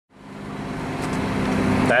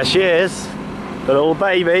There she is, the little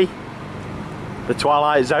baby, the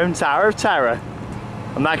Twilight Zone Tower of Terror.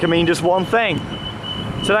 And that can mean just one thing.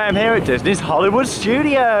 Today I'm here at Disney's Hollywood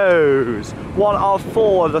Studios, one of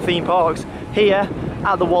 4 of the theme parks here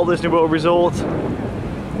at the Walt Disney World Resort.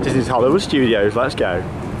 Disney's Hollywood Studios, let's go.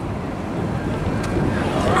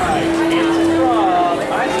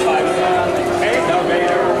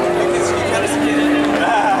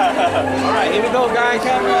 Alright, here we go, guys.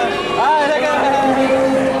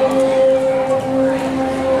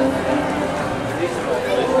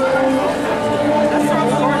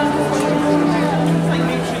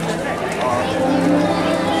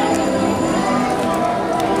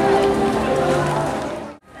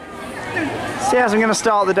 So yes, I'm going to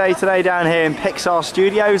start the day today down here in Pixar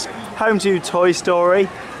Studios, home to Toy Story.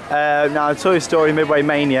 Now Toy Story Midway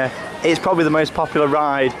Mania, it's probably the most popular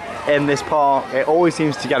ride in this park. It always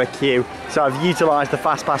seems to get a queue, so I've utilised the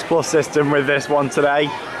FastPass Plus system with this one today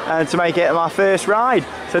to make it my first ride.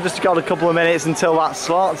 So just got a couple of minutes until that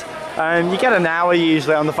slot. You get an hour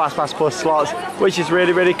usually on the FastPass Plus slots, which is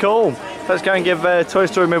really cool. Let's go and give Toy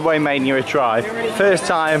Story Midway Mania a try. First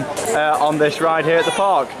time on this ride here at the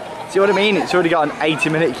park. See what I mean? It's already got an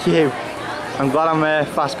 80-minute queue. I'm glad I'm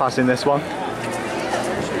fast passing this one.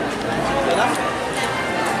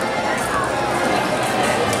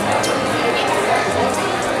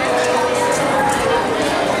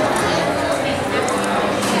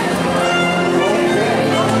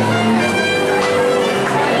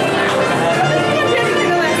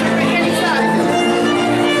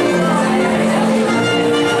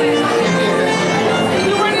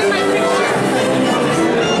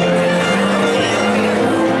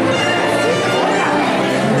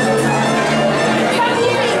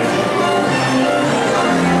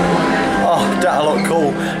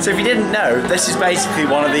 So if you didn't know, this is basically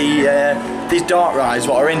one of these dark rides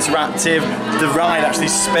what are interactive. The ride actually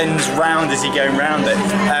spins round as you're going round it.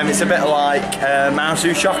 It's a bit like Mouse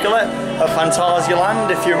Who Chocolate at Fantasyland,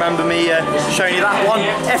 if you remember me showing you that one.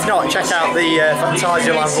 If not, check out the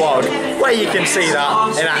Fantasyland vlog where you can see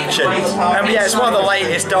that in action. Yeah, it's one of the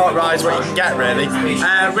latest dark rides what you can get really.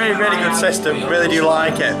 Really good system, really do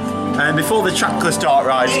like it. And before the trackless dark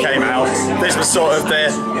rides came out, this was sort of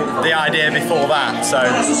the idea before that, so.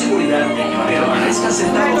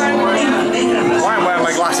 Why I'm wearing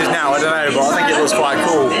my glasses now, I don't know, but I think it looks quite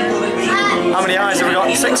cool. How many eyes have we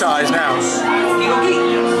got? 6 eyes now.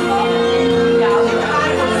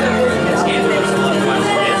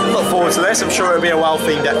 Look forward to this, I'm sure it'll be a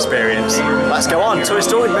well-themed experience. Let's go on, Toy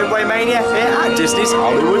Story Midway Mania here at Disney's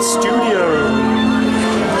Hollywood Studios.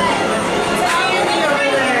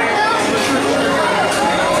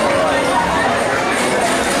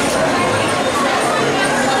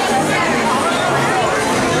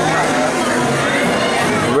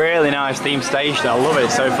 Theme station, I love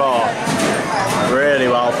it so far. Really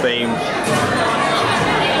well themed.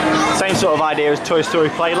 Same sort of idea as Toy Story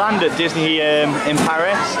Playland at Disney in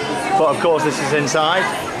Paris, but of course this is inside.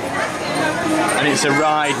 And it's a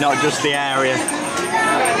ride, not just the area.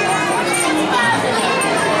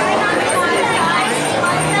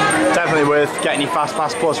 Definitely worth getting your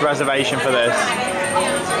FastPass Plus reservation for this,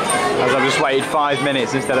 as I've just waited 5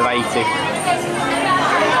 minutes instead of 80.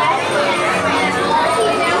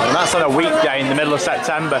 And that's on a weekday in the middle of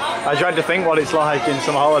September. I dread to think what it's like in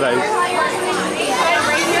summer holidays.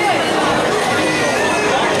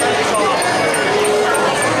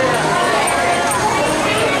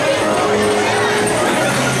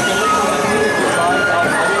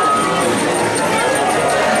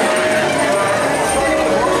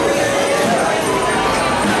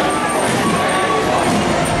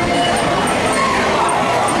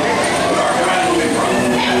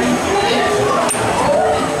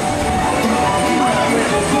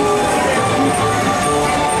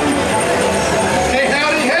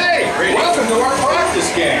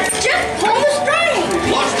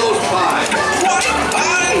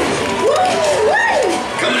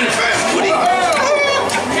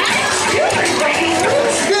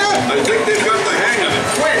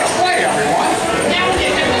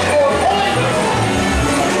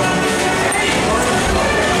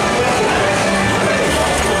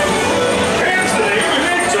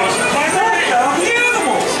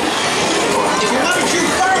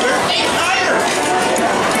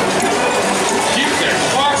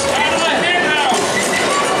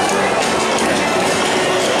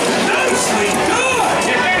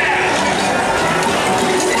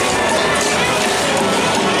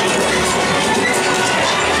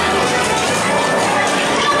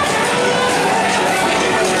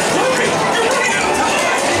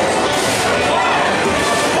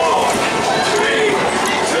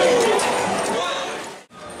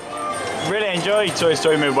 enjoyed Toy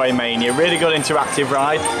Story Midway Mania. Really good interactive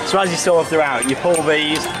ride. So as you saw throughout, you pull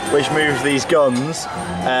these, which moves these guns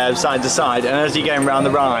side to side, and as you're going around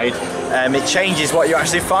the ride, it changes what you're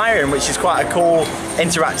actually firing, which is quite a cool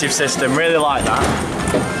interactive system. Really like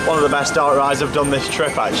that. One of the best dark rides I've done this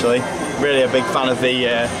trip, actually. Really a big fan of the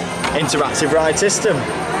interactive ride system.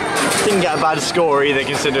 Didn't get a bad score either,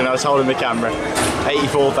 considering I was holding the camera.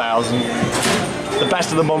 84,000. The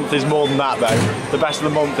best of the month is more than that though. The best of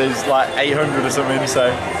the month is like 800 or something,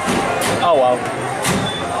 so oh well.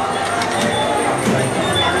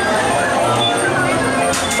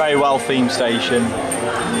 Very well themed station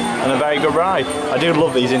and a very good ride. I do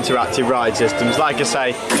love these interactive ride systems. Like I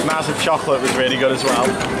say, Mouse of Chocolate was really good as well.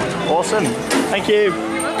 Awesome. Thank you.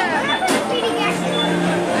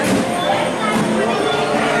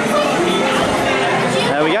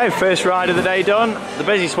 There we go, first ride of the day done. The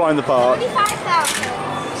busiest one in the park.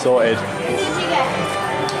 25,000. Sorted. What did you get?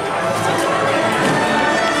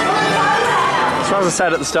 So as I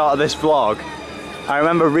said at the start of this vlog, I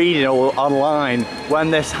remember reading online when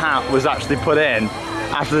this hat was actually put in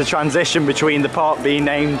after the transition between the park being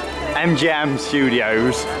named MGM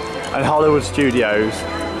Studios and Hollywood Studios.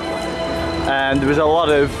 And there was a lot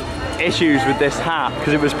of issues with this hat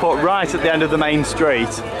because it was put right at the end of the main street.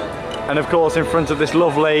 And of course in front of this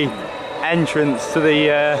lovely entrance to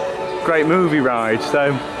the Great Movie Ride.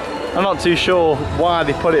 So I'm not too sure why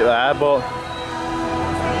they put it there, but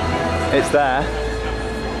it's there.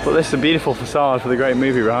 But this is a beautiful facade for the Great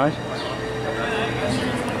Movie Ride.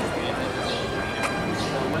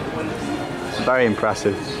 Very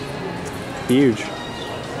impressive. Huge.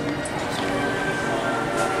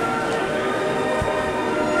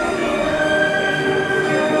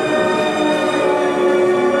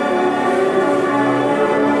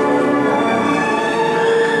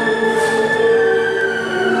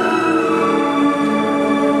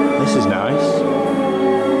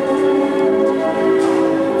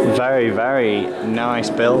 Very nice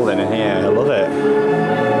building in here, I love it.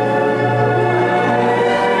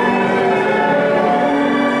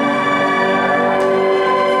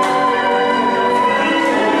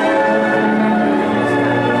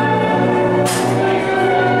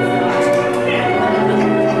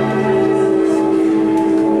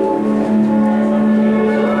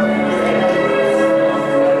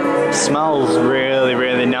 Smells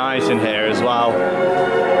really nice in here as well.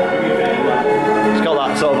 It's got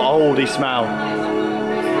that sort of oldie smell.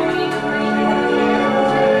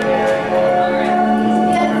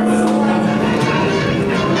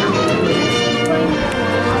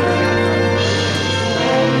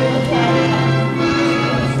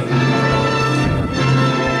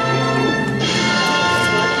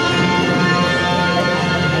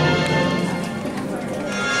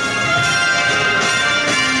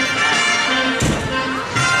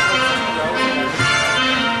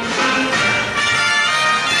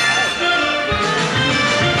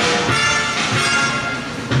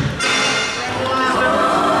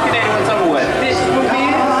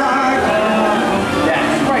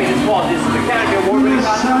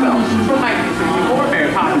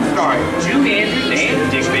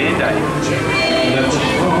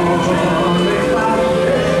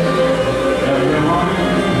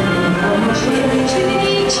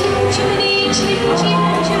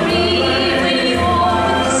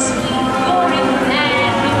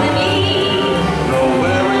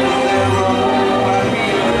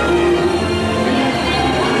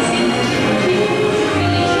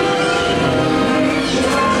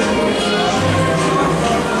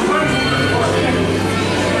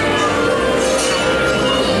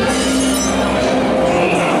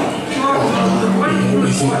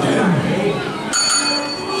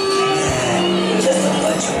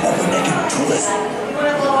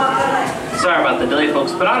 Sorry about the delay,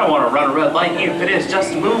 folks, but I don't want to run a red light here if it is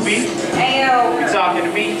just a movie. Heyo. You talking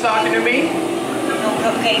to me? You talking to me?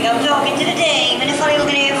 Okay, I'm talking to the dame, and if I look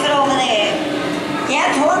at you, fit over there. Yeah,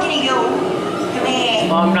 I'm talking to you. Come here.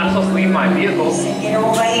 Well, I'm not supposed to leave my vehicle. Get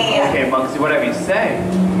over here. Okay, Bugsy, whatever you say.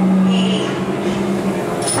 Hey.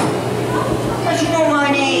 But you know my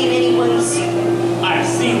name, anyways. I've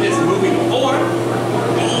seen this movie before.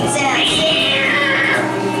 Ain't fancy.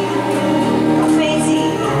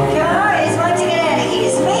 Guys, why don't you get out of here?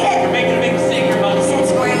 Just made it. You're making a big mistake here, Bugsy.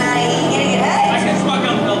 Since we're out of here, get out. I can fuck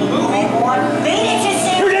up the movie. One minute to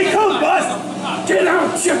say. Here they come, boss! Get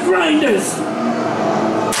out your grinders!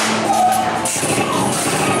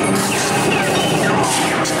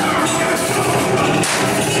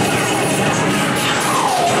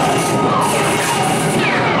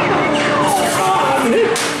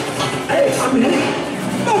 I'm hit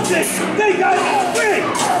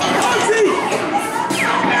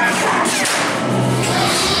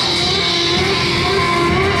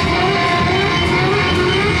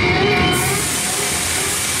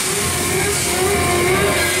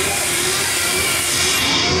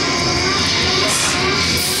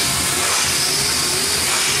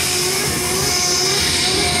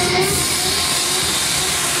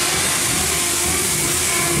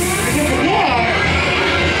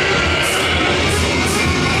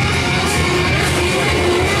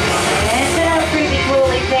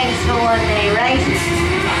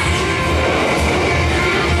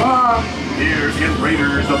valiant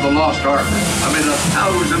raiders of the Lost Ark, amid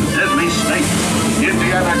 1,000 deadly snakes,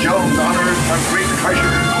 Indiana Jones honors a great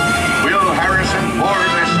treasure. Will Harrison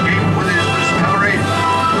Ford escape with his discovery?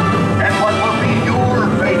 And what will be your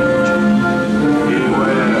fate?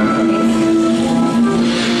 Beware.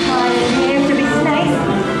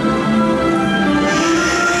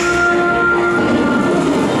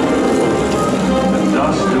 The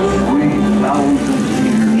dust of 3,000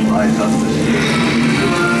 years lies up the stairs.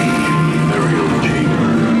 Burial chamber.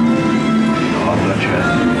 On the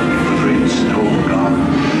chest, the great stone god.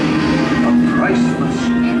 A priceless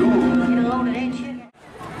jewel.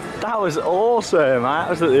 That was awesome. I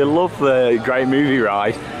absolutely love the Great Movie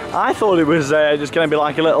Ride. I thought it was just going to be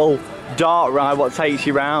like a little dart ride what takes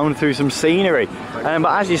you around through some scenery. But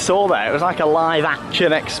as you saw there, it was like a live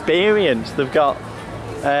action experience. They've got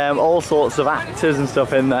all sorts of actors and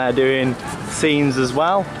stuff in there doing scenes as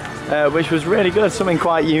well, which was really good. Something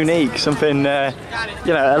quite unique, something you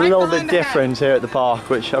know, a little bit different here at the park,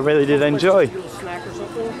 which I really did enjoy.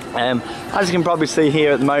 As you can probably see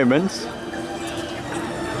here at the moment,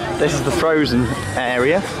 this is the Frozen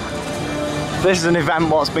area. This is an event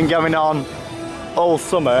what's been going on all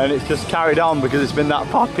summer, and it's just carried on because it's been that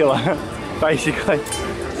popular, basically.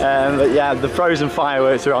 But yeah, the Frozen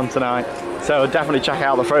fireworks are on tonight, so definitely check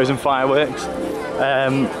out the Frozen fireworks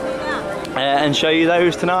and show you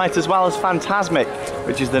those tonight, as well as Fantasmic,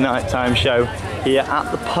 which is the nighttime show here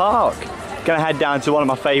at the park. Gonna head down to one of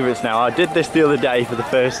my favourites now. I did this the other day for the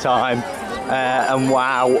first time, and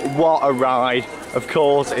wow, what a ride. Of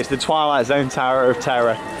course, it's the Twilight Zone Tower of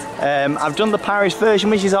Terror. I've done the Paris version,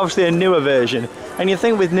 which is obviously a newer version, and you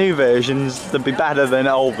think with new versions they'd be better than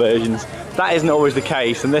old versions. That isn't always the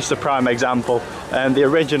case, and this is a prime example. The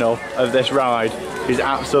original of this ride is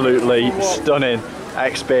absolutely stunning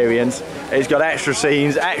experience. It's got extra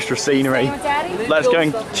scenes, extra scenery. Let's go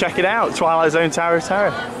and check it out. Twilight Zone Tower of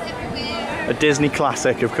Terror. A Disney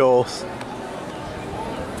classic, of course.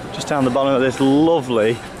 Just down the bottom of this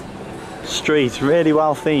lovely street, really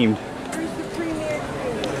well themed.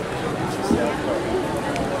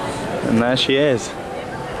 And there she is.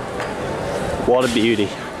 What a beauty.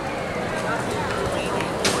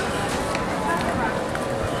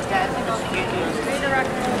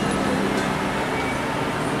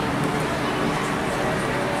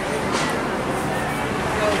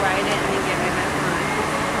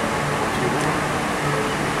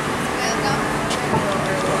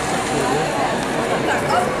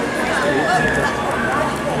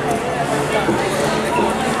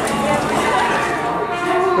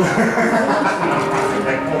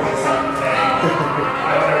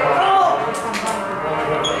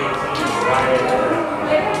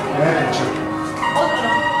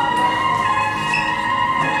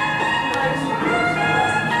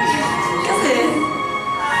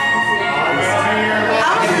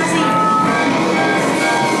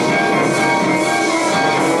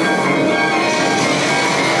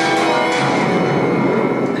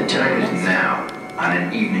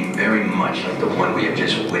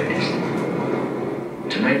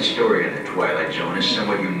 Tonight's story in the Twilight Zone is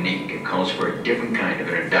somewhat unique and calls for a different kind of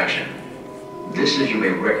introduction. This, as you may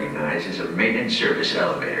recognize, is a maintenance service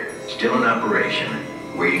elevator, still in operation,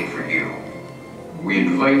 waiting for you. We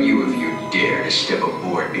invite you, if you dare, to step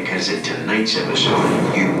aboard, because in tonight's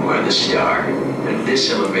episode, you are the star, and this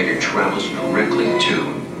elevator travels directly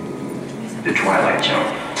to the Twilight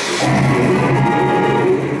Zone.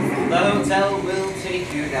 The hotel will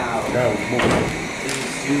take you down.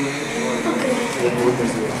 Please do enjoy.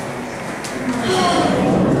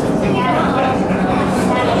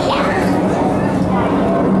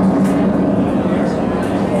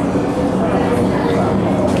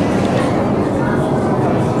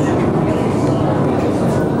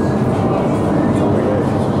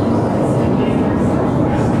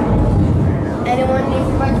 Anyone need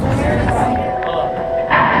to watch the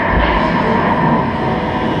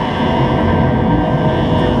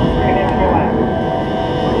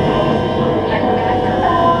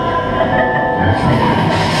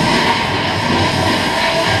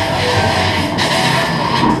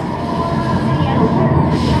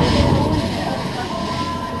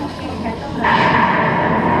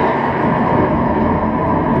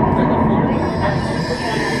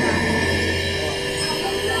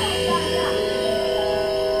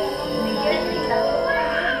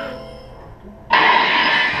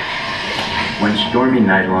One stormy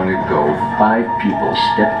night long ago, 5 people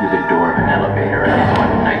stepped through the door of an elevator and had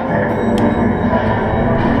one nightmare.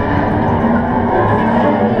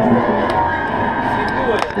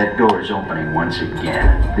 That door is opening once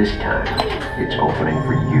again. This time, it's opening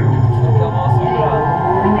for you.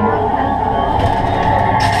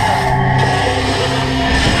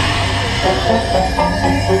 Oh,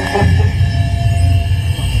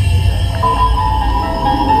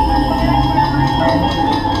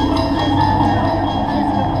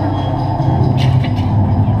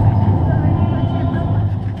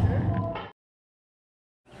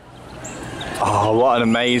 what an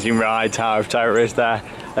amazing ride Tower of Terror is there.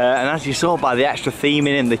 And as you saw by the extra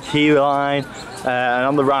theming in the queue line and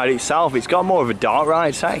on the ride itself, it's got more of a dark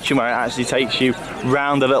ride section where it actually takes you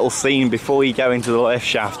round the little scene before you go into the lift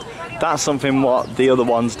shaft. That's something what the other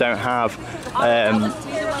ones don't have,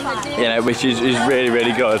 you know, which is really,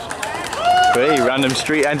 really good. Pretty random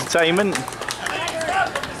street entertainment.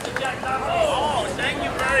 Oh, thank you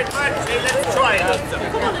very much. Hey, let's try it.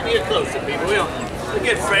 Come on, be closer, people. We'll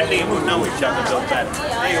get friendly and we'll know each other a little better.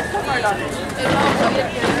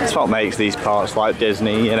 That's what makes these parks like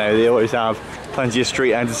Disney, you know, they always have plenty of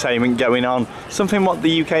street entertainment going on. Something what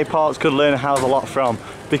the UK parks could learn a hell of a lot from,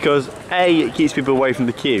 because A, it keeps people away from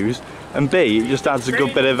the queues, and B, it just adds a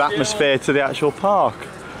good bit of atmosphere to the actual park,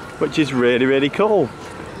 which is really, really cool.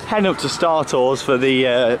 Heading up to Star Tours for the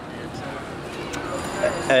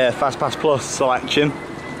Fast Pass Plus selection,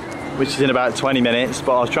 which is in about 20 minutes,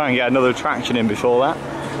 but I'll try and get another attraction in before that,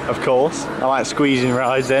 of course. I like squeezing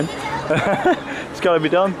rides in. It's got to be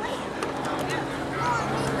done.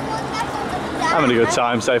 Having a good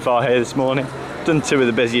time so far here this morning. Done two of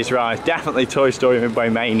the busiest rides. Definitely Toy Story Midway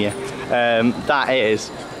Mania. That is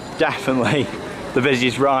definitely the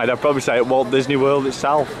busiest ride. I'd probably say at Walt Disney World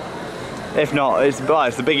itself. If not, it's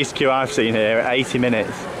the biggest queue I've seen here at 80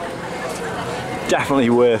 minutes. Definitely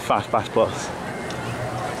worth Fast Pass Plus.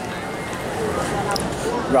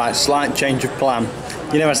 Right, slight change of plan.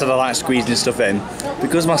 You know I said I like squeezing stuff in.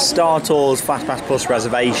 Because my Star Tours Fast Pass Plus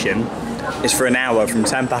reservation is for an hour from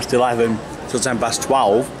 10 past 11 till 10 past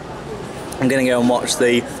 12, I'm going to go and watch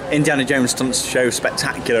the Indiana Jones Stunt Show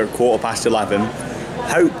Spectacular at 11:15.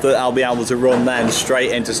 Hope that I'll be able to run then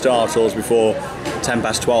straight into Star Tours before 10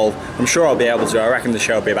 past 12. I'm sure I'll be able to. I reckon the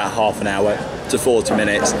show will be about half an hour to 40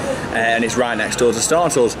 minutes, and it's right next door to Star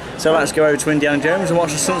Tours. So let's go over to Indiana Jones and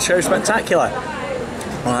watch the Stunt Show Spectacular.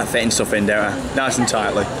 I like fitting stuff in, don't I? Nice and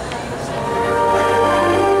tightly.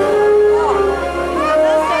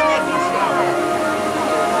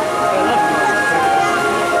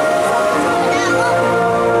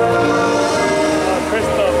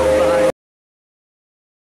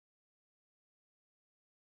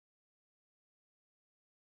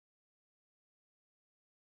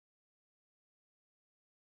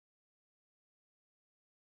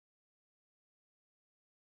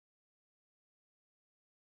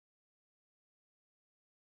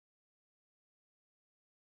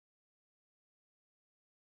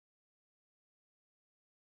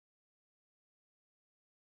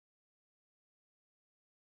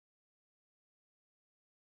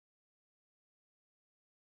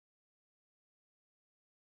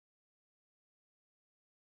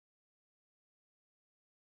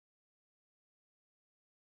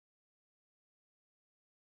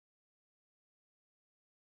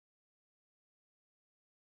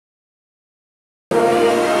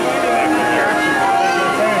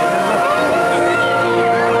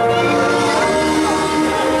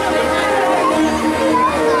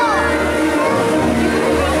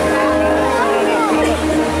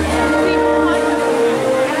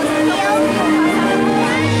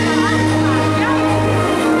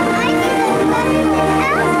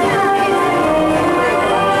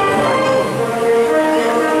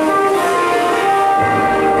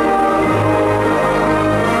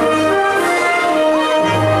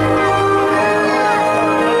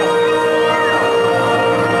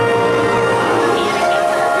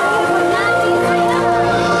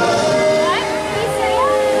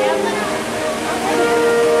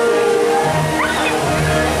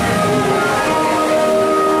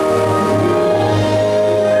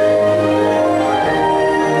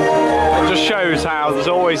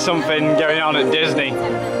 Something going on at Disney, you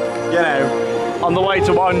know, on the way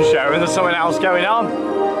to one show and there's something else going on.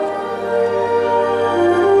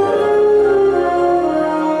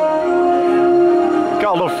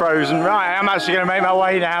 Gotta love Frozen. Right, I'm actually going to make my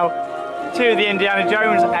way now to the Indiana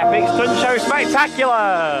Jones Epic Stunt Show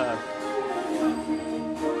Spectacular.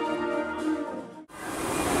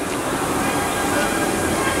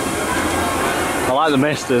 I like the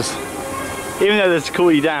misters. Even though they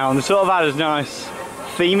cool you down, they sort of add as nice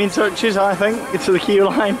theming touches, I think, to the queue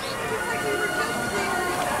lines.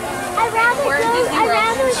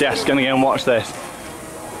 So yes, gonna go and watch this.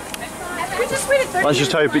 Let's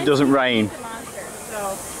just hope it doesn't rain.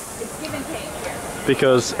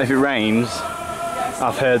 Because if it rains,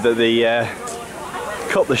 I've heard that they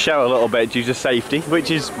cut the show a little bit due to safety,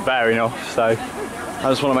 which is fair enough, so I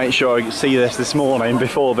just want to make sure I see this morning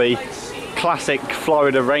before the classic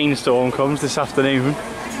Florida rainstorm comes this afternoon,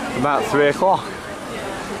 about 3 o'clock.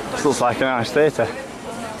 This looks like a nice theatre.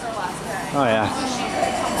 Oh yeah.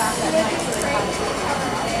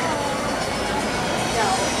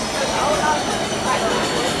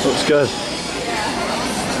 Looks good.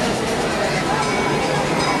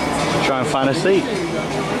 Try and find a seat.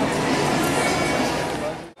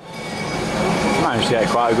 Managed to get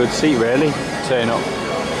quite a good seat really. Turn up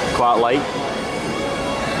quite late.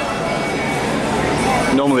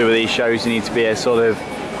 Normally with these shows you need to be a sort of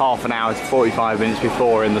half an hour to 45 minutes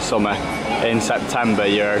before in the summer. In September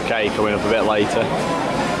you're okay coming up a bit later.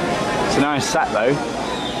 It's a nice set though.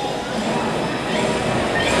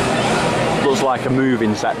 Looks like a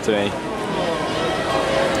moving set to me.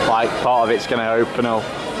 Like part of it's going to open up.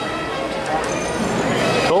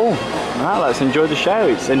 Cool. Right, let's enjoy the show.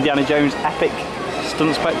 It's Indiana Jones Epic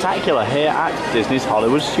Stunt Spectacular here at Disney's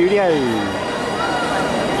Hollywood Studios.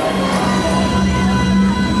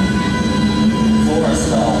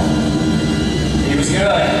 He was good.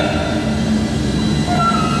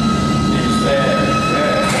 He was there.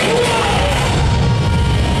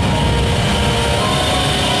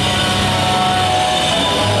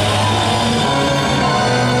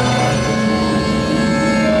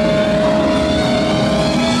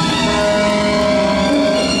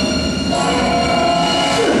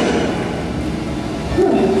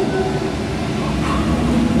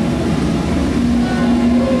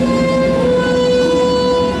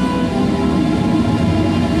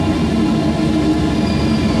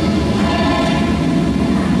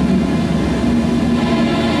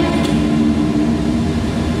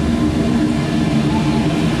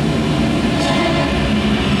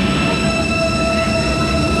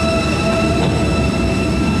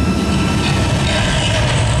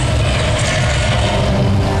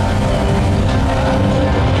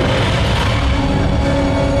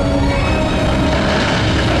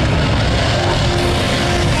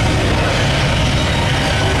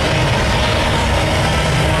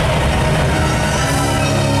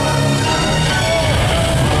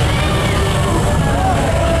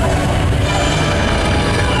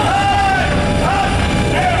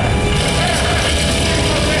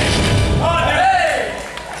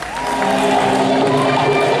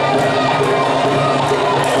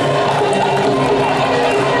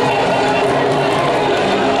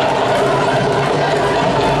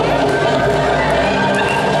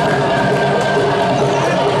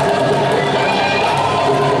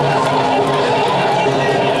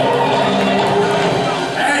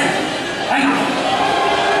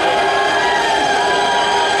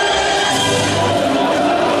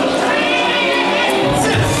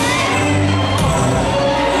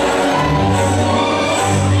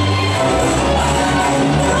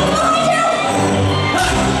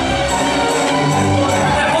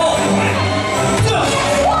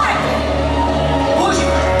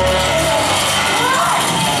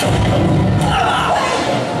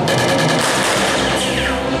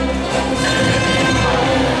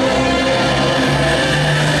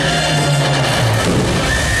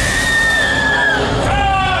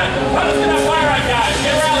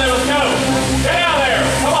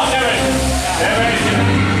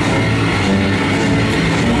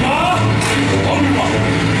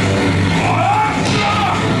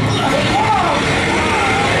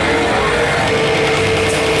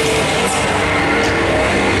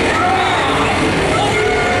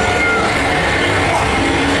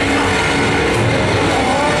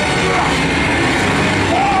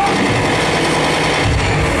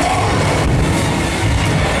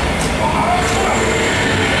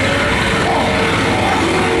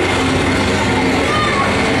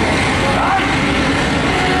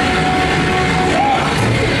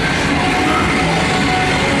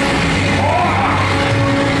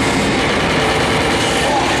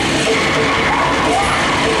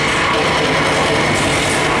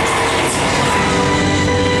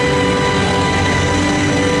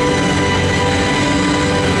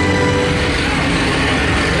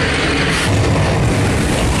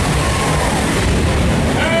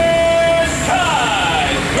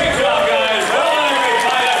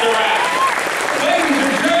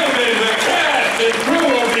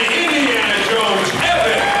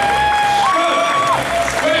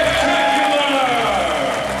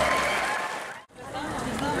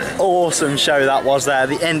 Awesome show that was there,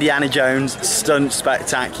 the Indiana Jones Stunt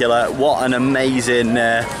Spectacular. What an amazing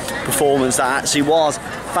performance that actually was.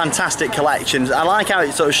 Fantastic collections. I like how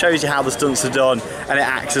it sort of shows you how the stunts are done and it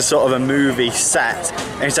acts as sort of a movie set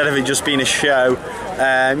instead of it just being a show,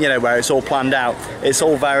 you know, where it's all planned out. It's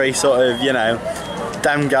all very sort of, you know,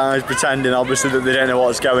 them guys pretending obviously that they don't know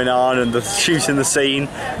what's going on and they're shooting the scene,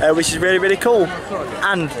 which is really, really cool.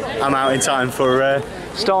 And I'm out in time for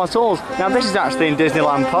Star Tours. Now this is actually in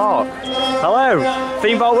Disneyland Park. Hello,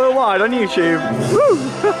 Theme Park Worldwide on YouTube. Woo!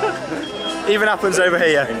 Even happens over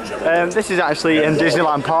here. This is actually in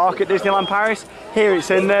Disneyland Park at Disneyland Paris. Here it's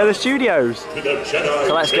in the studios.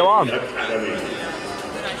 So let's go on.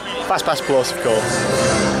 Fast Pass Plus, of course.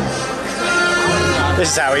 This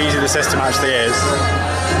is how easy the system actually is.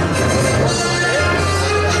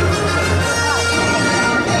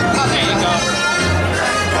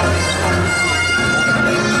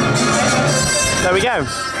 There we go.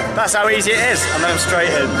 That's how easy it is, and then I'm straight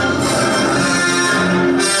in.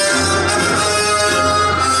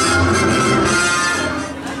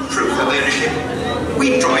 Proof of ownership.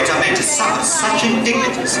 We droids are meant to suffer such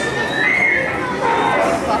indignities.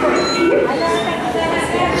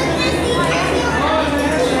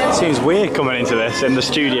 It seems weird coming into this in the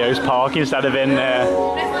studios park instead of in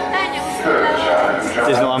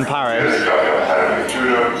Disneyland Paris.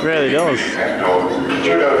 It really does.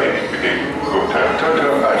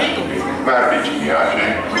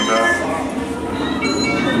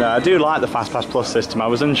 No, I do like the Fast Pass Plus system. I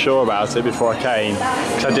was unsure about it before I came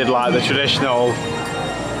because I did like the traditional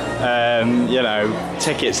you know,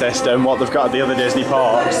 ticket system, what they've got at the other Disney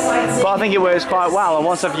parks. But I think it works quite well, and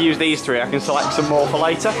once I've used these three I can select some more for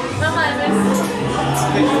later.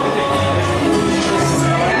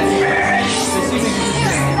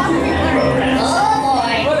 Oh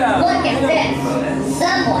boy, look at this.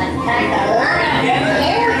 Someone packed a lot.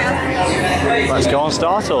 Let's go on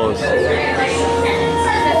Star Tours.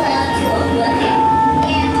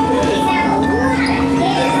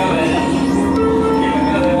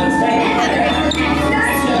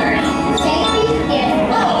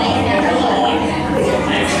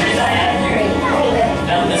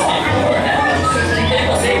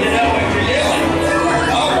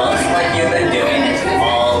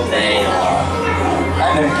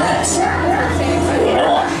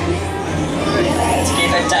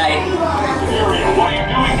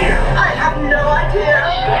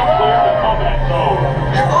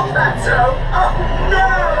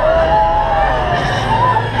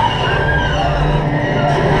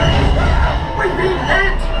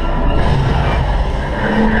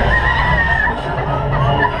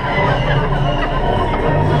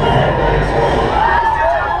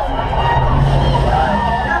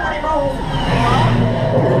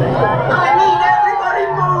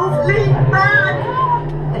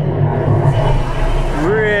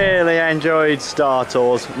 Enjoyed Star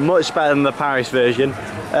Tours, much better than the Paris version,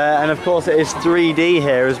 and of course it is 3D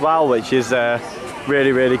here as well, which is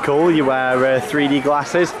really, really cool. You wear 3D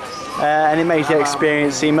glasses and it makes the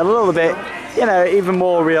experience seem a little bit, you know, even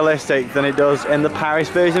more realistic than it does in the Paris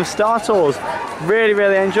version of Star Tours. Really,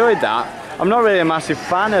 really enjoyed that. I'm not really a massive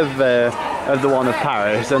fan of the one of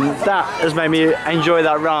Paris, and that has made me enjoy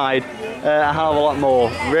that ride a hell of a lot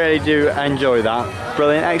more. Really do enjoy that.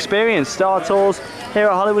 Brilliant experience. Star Tours here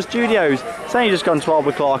at Hollywood Studios. It's only just gone 12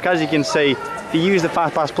 o'clock. As you can see, if you use the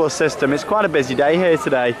Fast Pass Plus system, it's quite a busy day here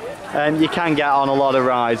today, and you can get on a lot of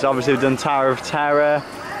rides. Obviously we've done Tower of Terror,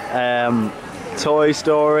 Toy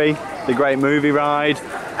Story, the Great Movie Ride,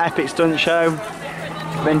 Epic Stunt Show,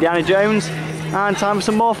 Indiana Jones, and time for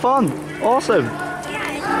some more fun. Awesome.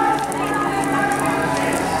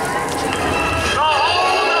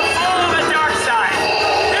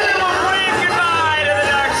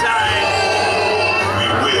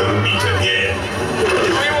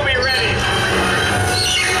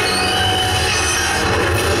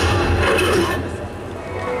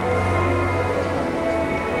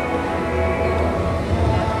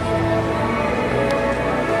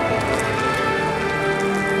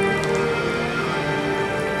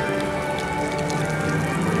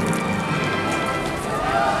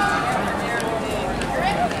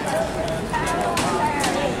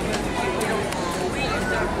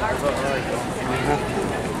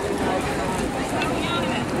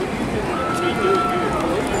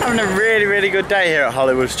 Having a really, really good day here at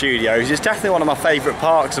Hollywood Studios. It's definitely one of my favourite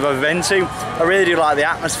parks I've ever been to. I really do like the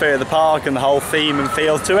atmosphere of the park and the whole theme and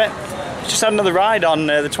feel to it. Just had another ride on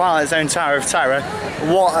the Twilight Zone Tower of Terror.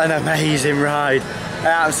 What an amazing ride. I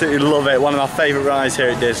absolutely love it. One of my favourite rides here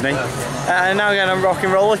at Disney. And now going on Rock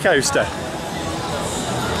and Roller Coaster.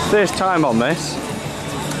 First time on this.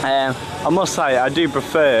 I must say I do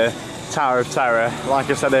prefer Tower of Terror, like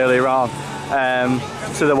I said earlier on,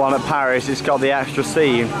 to the one at Paris. It's got the extra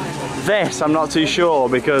scene. This I'm not too sure,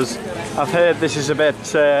 because I've heard this is a bit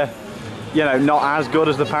you know, not as good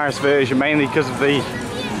as the Paris version, mainly because of the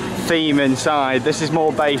theme inside. This is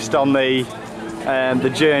more based on the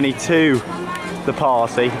Journey to the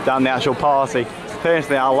party than the actual party.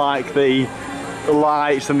 Personally, I like the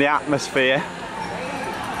lights and the atmosphere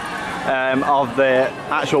of the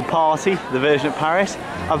actual party, the version of Paris.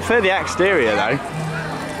 I prefer the exterior though.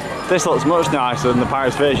 This looks much nicer than the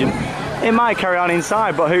Paris version. It might carry on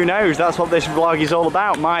inside, but who knows? That's what this vlog is all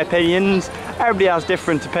about. My opinions. Everybody has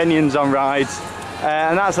different opinions on rides,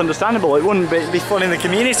 and that's understandable. It wouldn't be fun in the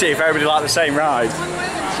community if everybody liked the same ride.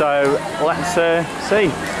 So let's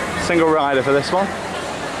see. Single rider for this one.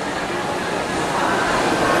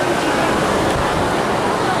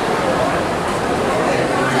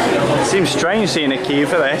 It seems strange seeing a queue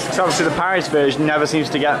for this, because obviously the Paris version never seems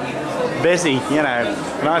to get busy, you know.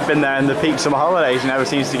 And I've been there in the peak summer holidays, it never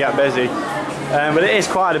seems to get busy. But it is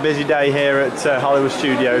quite a busy day here at Hollywood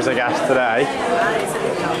Studios, I guess, today.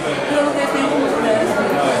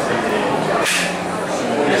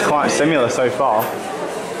 It's quite similar so far.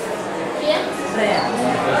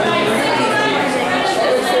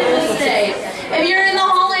 If you're in the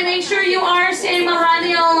hallway, make sure you are standing behind the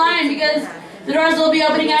yellow line, because the doors will be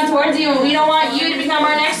opening out towards you, and we don't want you to become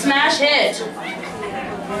our next smash hit.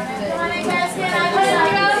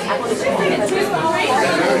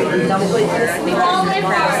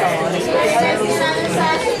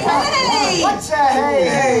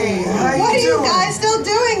 Hey, what are you guys still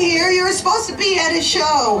doing here? You were supposed to be at a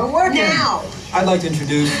show. Now. I'd like to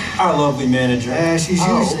introduce our lovely manager. She's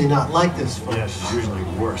usually not like this, folks. Yeah, she's usually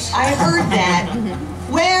worse. I heard that.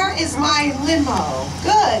 Where is my limo?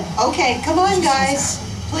 Good. Okay, come on, guys.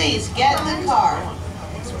 Please, get in the car.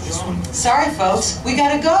 Sorry, folks. We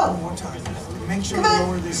gotta go. Make sure you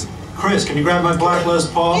lower this. Chris, can you grab my black Les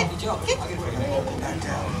Paul?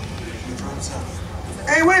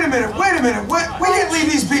 Hey, wait a minute. We can't leave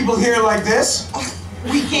these people here like this.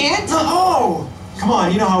 We can't? No. Come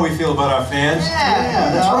on, you know how we feel about our fans.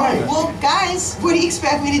 Yeah, that's right. Well, guys, what do you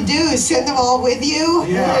expect me to do? Send them all with you?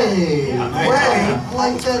 Yeah. Hey, Wait.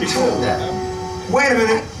 like that too. Wait a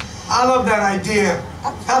minute. I love that idea.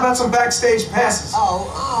 How about some backstage passes?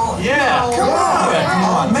 Oh. Yeah. Come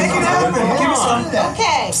on. Make it happen. Give me some.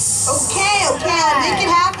 Okay, I'll make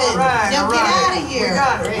it happen. Now get out of here.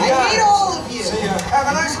 I hate all of you. See ya. Have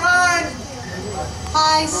a nice ride.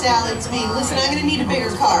 Hi, Sal, it's me. Listen, I'm gonna need a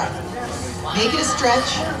bigger car. Make it a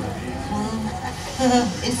stretch.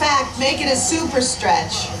 In fact, make it a super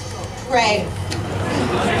stretch. Great.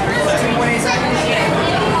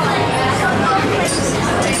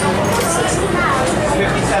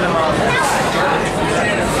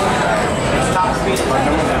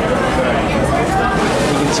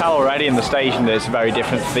 You can tell already in the station that it's a very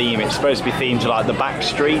different theme. It's supposed to be themed to like the back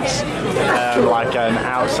streets, like an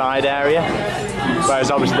outside area. Whereas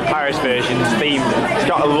obviously the Paris version is themed. It's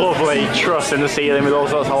got a lovely truss in the ceiling with all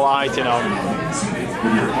sorts of lighting on.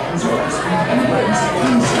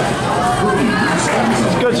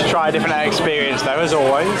 It's good to try a different experience though, as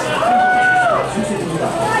always.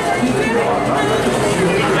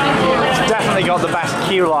 It's definitely got the best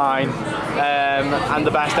queue line and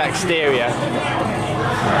the best exterior.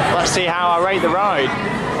 Let's see how I rate the ride.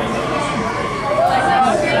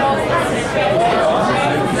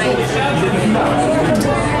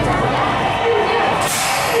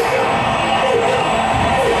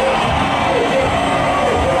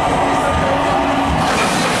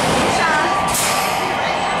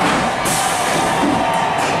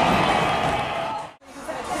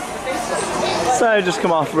 So just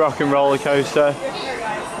come off Rock and Roller Coaster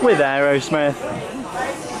with Aerosmith.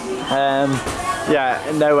 Yeah,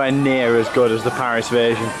 nowhere near as good as the Paris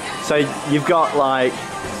version. So you've got like,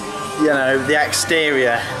 you know, the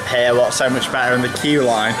exterior here, what's so much better, and the queue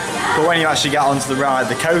line. But when you actually get onto the ride,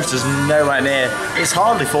 the coaster's nowhere near. It's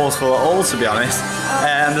hardly forceful at all, to be honest.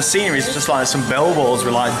 And the scenery is just like some billboards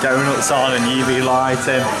with like donuts on and UV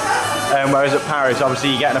lighting. Whereas at Paris, obviously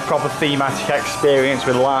you're getting a proper thematic experience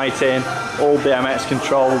with lighting, all BMX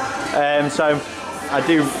controlled. So I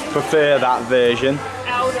do prefer that version.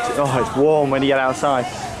 Oh, it's warm when you get outside.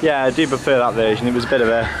 Yeah, I do prefer that version. It was a bit of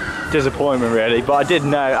a disappointment really, but I did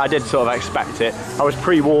sort of expect it. I was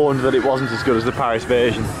pre-warned that it wasn't as good as the Paris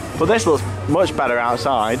version. But this looks much better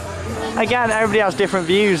outside. Again, everybody has different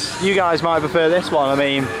views. You guys might prefer this one. I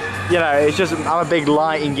mean, you know, it's just, I'm a big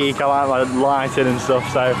lighting geek. I like my lighting and stuff,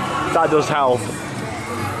 so that does help.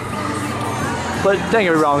 But don't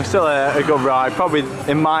get me wrong, still a good ride. Probably,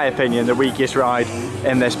 in my opinion, the weakest ride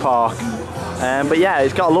in this park. But yeah,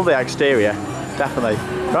 it's got a lovely exterior, definitely.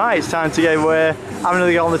 Right, it's time to go have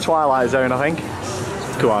another go on the Twilight Zone, I think.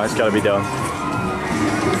 Come on, it's got to be done.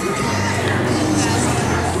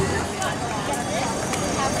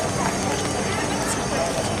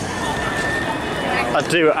 I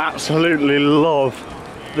do absolutely love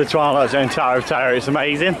the Twilight Zone Tower of Terror. It's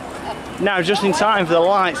amazing. Now, just in time for the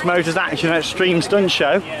Lights, Motors, Action Extreme Stunt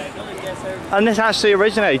Show. And this actually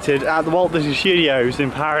originated at the Walt Disney Studios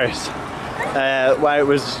in Paris, where it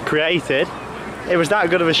was created. It was that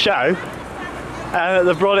good of a show.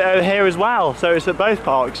 They've brought it over here as well, so it's at both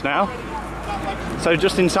parks now. So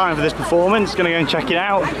just in time for this performance, gonna go and check it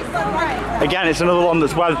out. Again, it's another one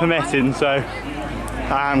that's weather permitting, so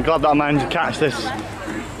I'm glad that I managed to catch this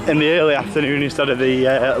in the early afternoon instead of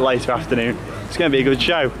the later afternoon. It's gonna be a good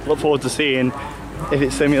show. Look forward to seeing if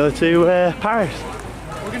it's similar to Paris.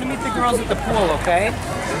 We're gonna meet the girls at the pool, okay?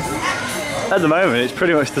 At the moment, it's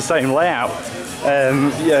pretty much the same layout.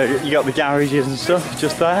 Yeah, you got the garages and stuff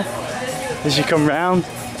just there as you come round.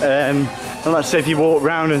 And let's say if you walk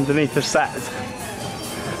round underneath the set.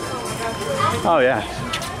 Oh yeah,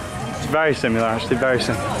 it's very similar actually, very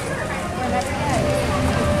similar.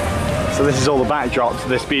 So this is all the backdrop to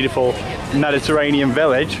this beautiful Mediterranean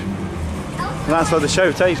village. And that's where the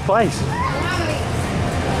show takes place.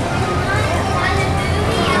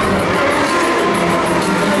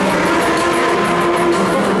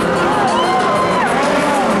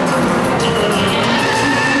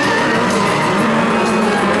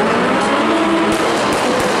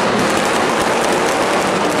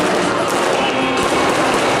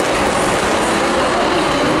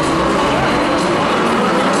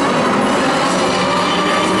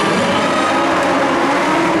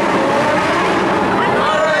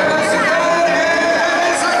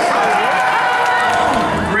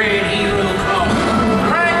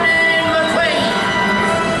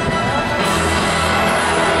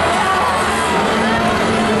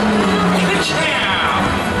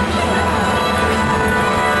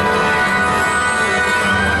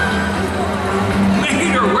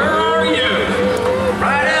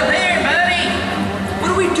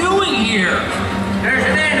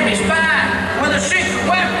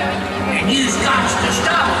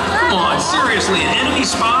 Seriously, an enemy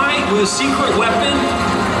spy with a secret weapon?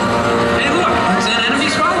 Hey look, there's an enemy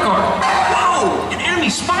spy car. Whoa, an enemy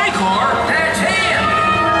spy car? That's him!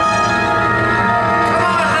 Come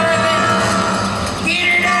on, baby! Get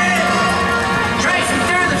her done! Trace him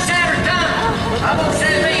through the center tunnel. I'm gonna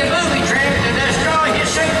send me a movie trailer to destroy his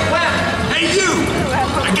secret weapon. Hey you!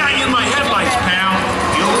 I got you in my headlights, pal.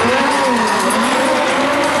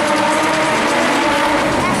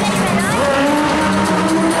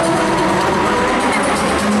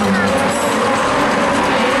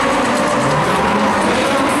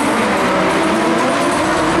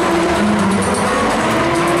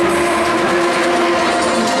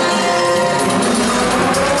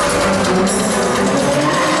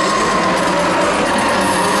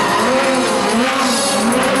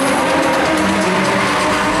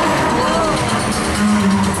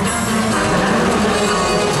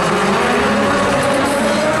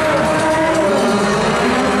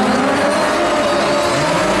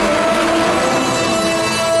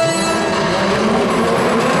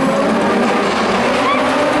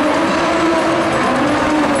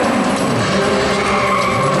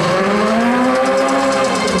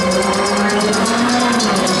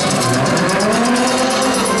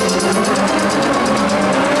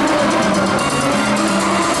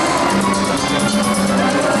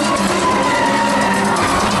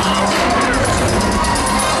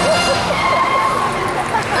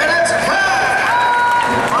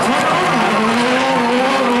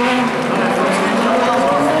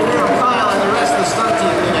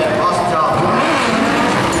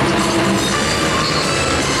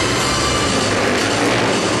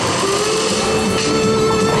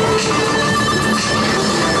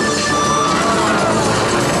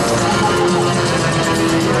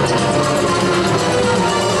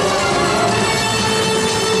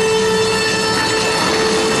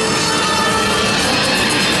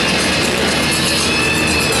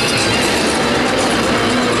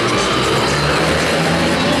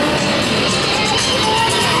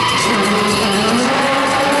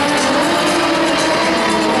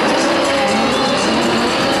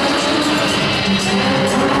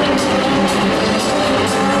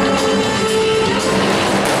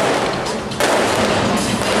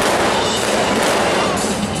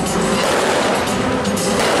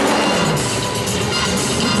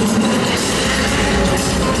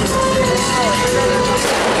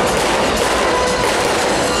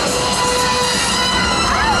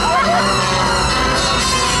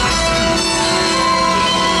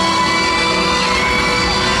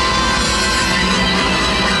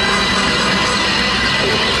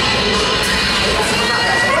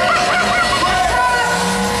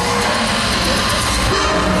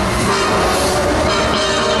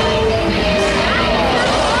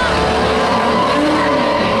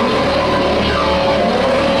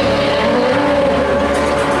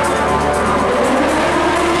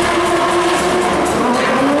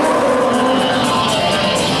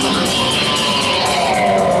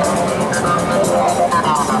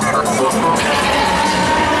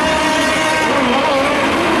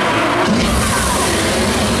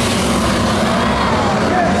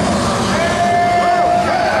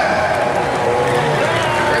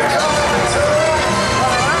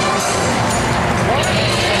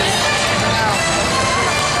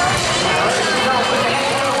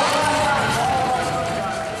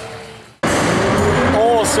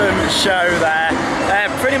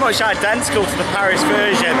 much identical to the Paris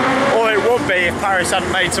version, or it would be if Paris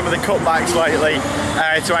hadn't made some of the cutbacks lately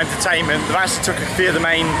to entertainment. They've actually took a few of the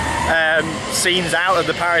main scenes out of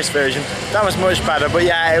the Paris version. That was much better, but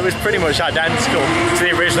yeah, it was pretty much identical to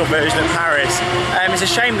the original version of Paris. It's a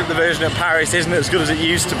shame that the version of Paris isn't as good as it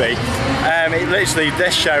used to be. It literally,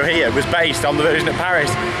 this show here was based on the version of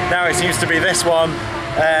Paris. Now it seems to be this one,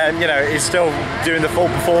 you know, is still doing the full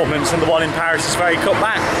performance, and the one in Paris is very cut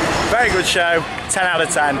back. Very good show, 10 out of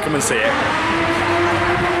 10, come and see it.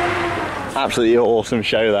 Absolutely awesome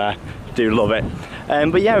show there, do love it.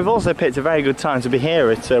 But yeah, we've also picked a very good time to be here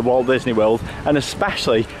at Walt Disney World, and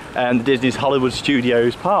especially the Disney's Hollywood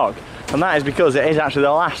Studios park. And that is because it is actually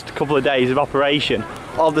the last couple of days of operation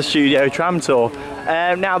of the Studio Tram Tour.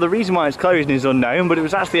 Now the reason why it's closing is unknown, but it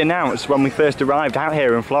was actually announced when we first arrived out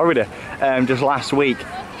here in Florida just last week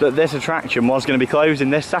that this attraction was going to be closing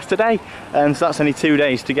this Saturday, so that's only 2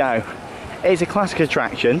 days to go. It's a classic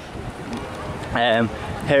attraction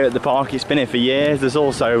here at the park. It's been here for years. There's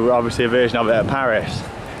also obviously a version of it at Paris,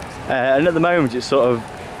 and at the moment it's sort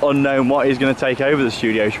of unknown what is going to take over the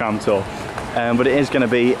Studio Tram Tour, but it is going to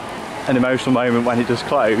be an emotional moment when it does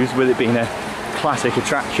close, with it being a classic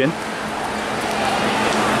attraction.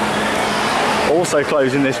 Also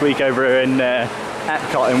closing this week over in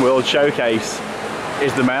Epcot in World Showcase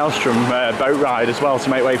is the Maelstrom boat ride as well, to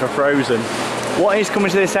make way for Frozen. What is coming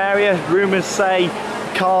to this area? Rumours say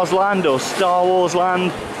Cars Land or Star Wars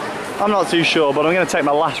Land. I'm not too sure, but I'm going to take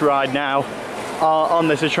my last ride now on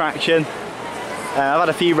this attraction. I've had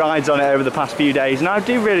a few rides on it over the past few days, and I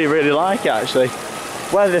do really like it actually.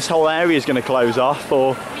 Whether this whole area is going to close off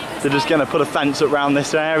or they're just going to put a fence up around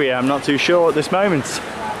this area, I'm not too sure at this moment.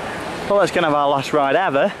 Well, let's go and have our last ride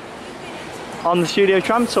ever on the Studio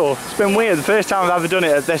Tram Tour. It's been weird, the first time I've ever done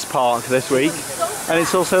it at this park this week, and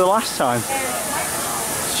it's also the last time.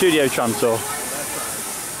 Studio Tram Tour.